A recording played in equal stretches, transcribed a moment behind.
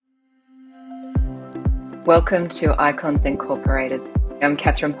Welcome to Icons Incorporated. I'm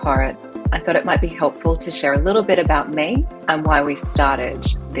Kathryn Porritt. I thought it might be helpful to share a little bit about me and why we started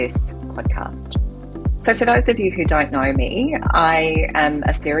this podcast. So for those of you who don't know me, I am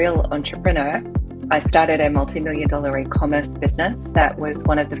a serial entrepreneur. I started a multi-million-dollar e-commerce business that was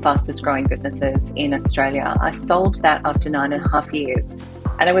one of the fastest growing businesses in Australia. I sold that after 9.5 years.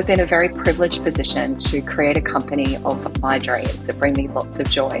 And I was in a very privileged position to create a company of my dreams that bring me lots of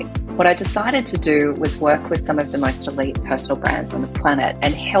joy. What I decided to do was work with some of the most elite personal brands on the planet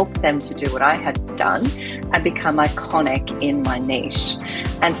and help them to do what I had done and become iconic in my niche.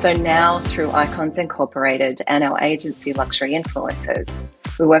 And so now through Icons Incorporated and our agency Luxury Influencers,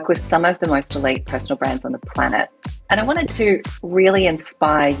 we work with some of the most elite personal brands on the planet. And I wanted to really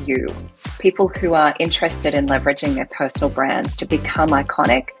inspire you, people who are interested in leveraging their personal brands to become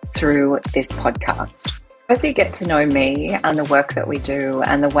iconic through this podcast. As you get to know me and the work that we do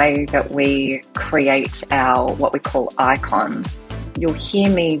and the way that we create our what we call icons, you'll hear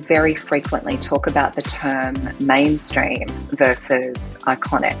me very frequently talk about the term mainstream versus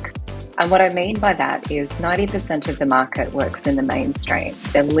iconic. And what I mean by that is 90% of the market works in the mainstream.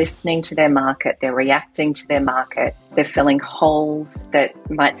 They're listening to their market, they're reacting to their market, they're filling holes that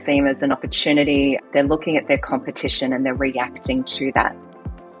might seem as an opportunity, they're looking at their competition and they're reacting to that.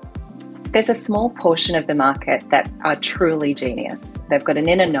 There's a small portion of the market that are truly genius. They've got an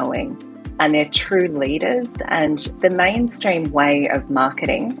inner knowing and they're true leaders, and the mainstream way of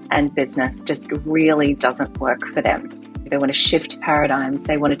marketing and business just really doesn't work for them. They want to shift paradigms.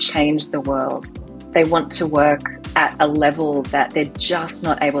 They want to change the world. They want to work at a level that they're just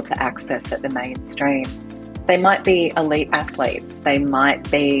not able to access at the mainstream. They might be elite athletes. They might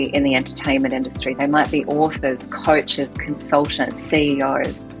be in the entertainment industry. They might be authors, coaches, consultants,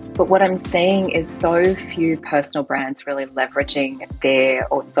 CEOs. But what I'm seeing is so few personal brands really leveraging their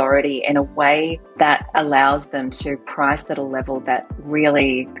authority in a way that allows them to price at a level that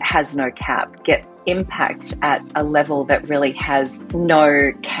really has no cap, get impact at a level that really has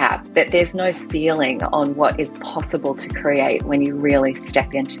no cap, that there's no ceiling on what is possible to create when you really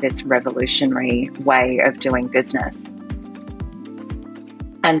step into this revolutionary way of doing business.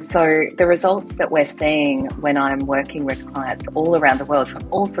 And so the results that we're seeing when I'm working with clients all around the world from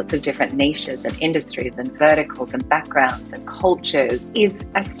all sorts of different niches and industries and verticals and backgrounds and cultures is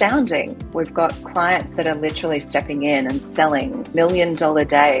astounding. We've got clients that are literally stepping in and selling $1 million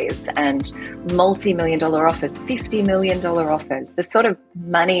days and multi-million-dollar offers, $50 million offers, the sort of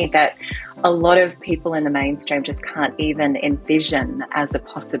money that a lot of people in the mainstream just can't even envision as a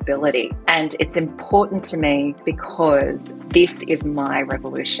possibility. And it's important to me because this is my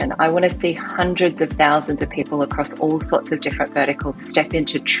revolution. I want to see hundreds of thousands of people across all sorts of different verticals step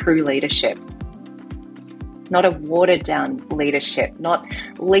into true leadership. Not a watered down leadership, not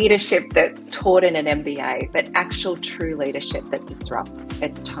leadership that's taught in an MBA, but actual true leadership that disrupts.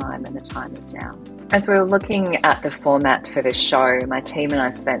 It's time, and the time is now. As we were looking at the format for this show, my team and I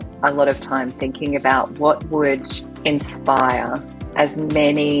spent a lot of time thinking about what would inspire as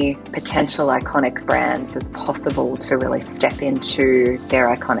many potential iconic brands as possible to really step into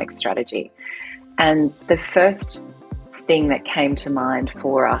their iconic strategy. And the first thing that came to mind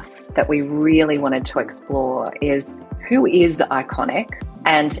for us that we really wanted to explore is who is iconic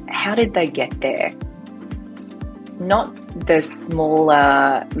and how did they get there? Not the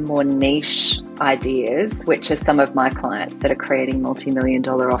smaller, more niche ideas, which are some of my clients that are creating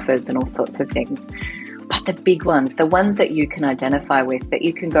multi-million-dollar offers and all sorts of things, but the big ones, the ones that you can identify with, that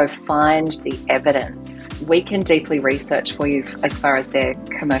you can go find the evidence. We can deeply research for you as far as their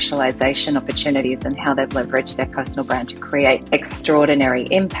commercialization opportunities and how they've leveraged their personal brand to create extraordinary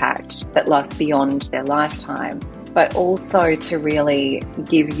impact that lasts beyond their lifetime, but also to really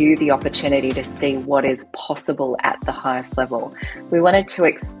give you the opportunity to see what is possible at the highest level. We wanted to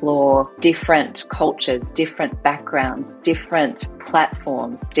explore different cultures, different backgrounds, different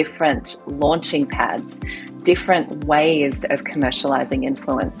platforms, different launching pads, different ways of commercializing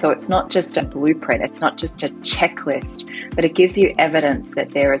influence. So it's not just a blueprint, it's not just a checklist, but it gives you evidence that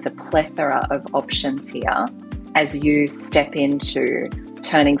there is a plethora of options here as you step into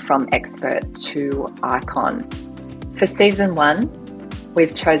turning from expert to icon. For season 1,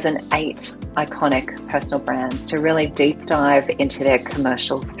 we've chosen 8 iconic personal brands to really deep dive into their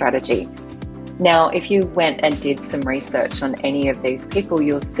commercial strategy. Now, if you went and did some research on any of these people,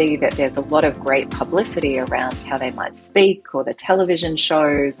 you'll see that there's a lot of great publicity around how they might speak or the television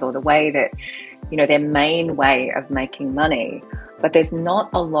shows or the way that, their main way of making money. But there's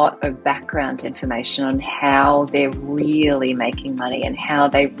not a lot of background information on how they're really making money and how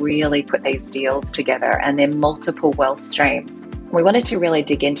they really put these deals together and their multiple wealth streams. We wanted to really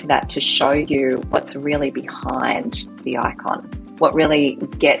dig into that to show you what's really behind the icon, what really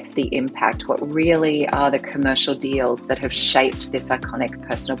gets the impact, what really are the commercial deals that have shaped this iconic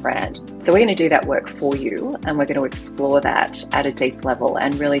personal brand. So we're going to do that work for you, and we're going to explore that at a deep level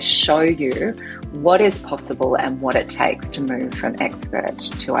and really show you what is possible and what it takes to move from expert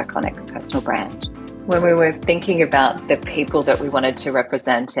to iconic personal brand. When we were thinking about the people that we wanted to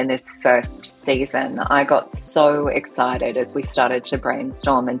represent in this first season, I got so excited as we started to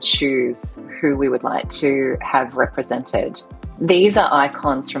brainstorm and choose who we would like to have represented. These are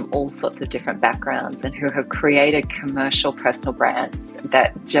icons from all sorts of different backgrounds and who have created commercial personal brands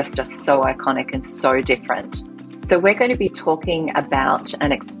that just are so iconic and so different. So we're going to be talking about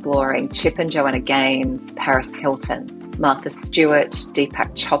and exploring Chip and Joanna Gaines, Paris Hilton, Martha Stewart,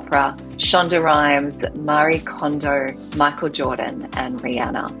 Deepak Chopra, Shonda Rhimes, Marie Kondo, Michael Jordan, and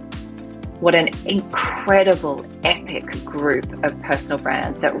Rihanna. What an incredible, epic group of personal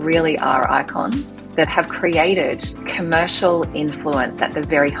brands that really are icons that have created commercial influence at the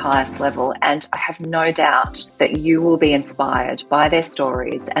very highest level. And I have no doubt that you will be inspired by their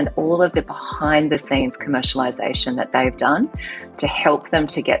stories and all of the behind the scenes commercialization that they've done to help them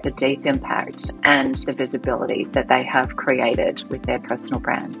to get the deep impact and the visibility that they have created with their personal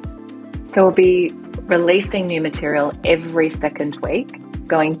brands. So we'll be releasing new material every second week,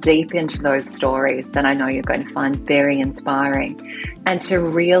 going deep into those stories that I know you're going to find very inspiring, and to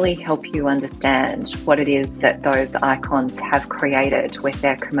really help you understand what it is that those icons have created with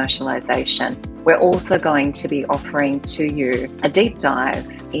their commercialization. We're also going to be offering to you a deep dive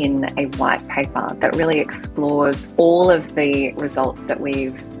in a white paper that really explores all of the results that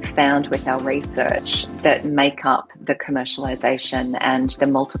we've found with our research that make up the commercialization and the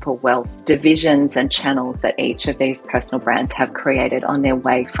multiple wealth divisions and channels that each of these personal brands have created on their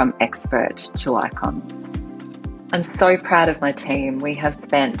way from expert to icon. I'm so proud of my team. We have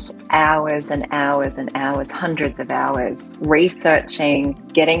spent hours and hours and hours, hundreds of hours, researching,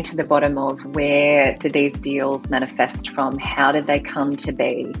 getting to the bottom of where did these deals manifest from? How did they come to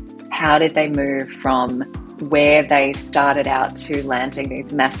be? How did they move from where they started out to landing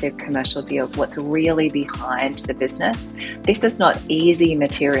these massive commercial deals? What's really behind the business? This is not easy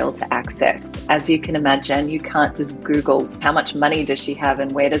material to access. As you can imagine, you can't just Google how much money does she have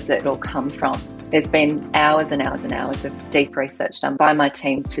and where does it all come from. There's been hours and hours and hours of deep research done by my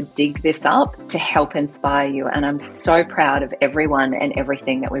team to dig this up to help inspire you. And I'm so proud of everyone and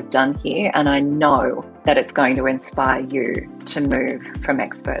everything that we've done here. And I know that it's going to inspire you to move from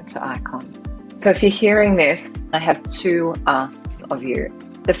expert to icon. So if you're hearing this, I have two asks of you.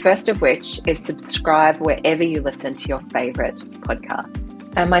 The first of which is subscribe wherever you listen to your favorite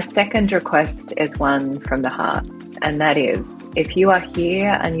podcast. And my second request is one from the heart. And that is, if you are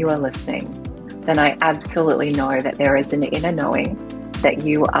here and you are listening, then I absolutely know that there is an inner knowing that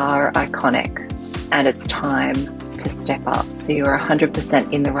you are iconic and it's time to step up. So you are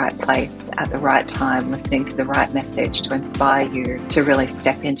 100% in the right place at the right time, listening to the right message to inspire you to really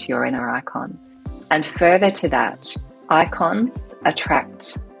step into your inner icon. And further to that, icons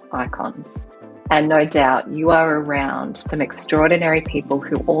attract icons. And no doubt you are around some extraordinary people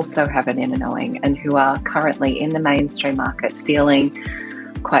who also have an inner knowing and who are currently in the mainstream market feeling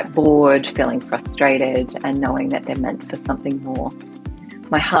quite bored, feeling frustrated, and knowing that they're meant for something more.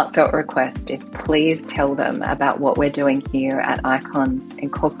 My heartfelt request is please tell them about what we're doing here at Icons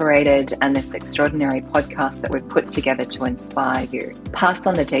Incorporated and this extraordinary podcast that we've put together to inspire you. Pass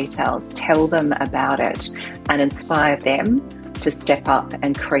on the details, tell them about it, and inspire them to step up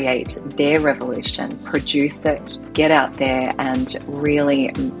and create their revolution, produce it, get out there and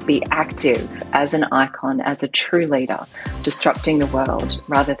really be active as an icon, as a true leader, disrupting the world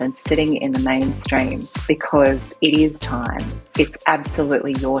rather than sitting in the mainstream, because it is time. It's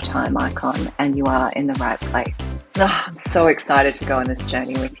absolutely your time, icon, and you are in the right place. Oh, I'm so excited to go on this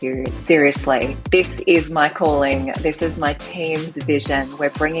journey with you. Seriously, this is my calling. This is my team's vision.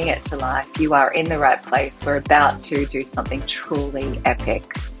 We're bringing it to life. You are in the right place. We're about to do something truly epic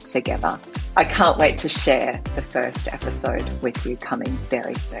together. I can't wait to share the first episode with you coming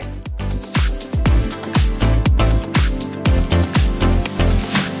very soon.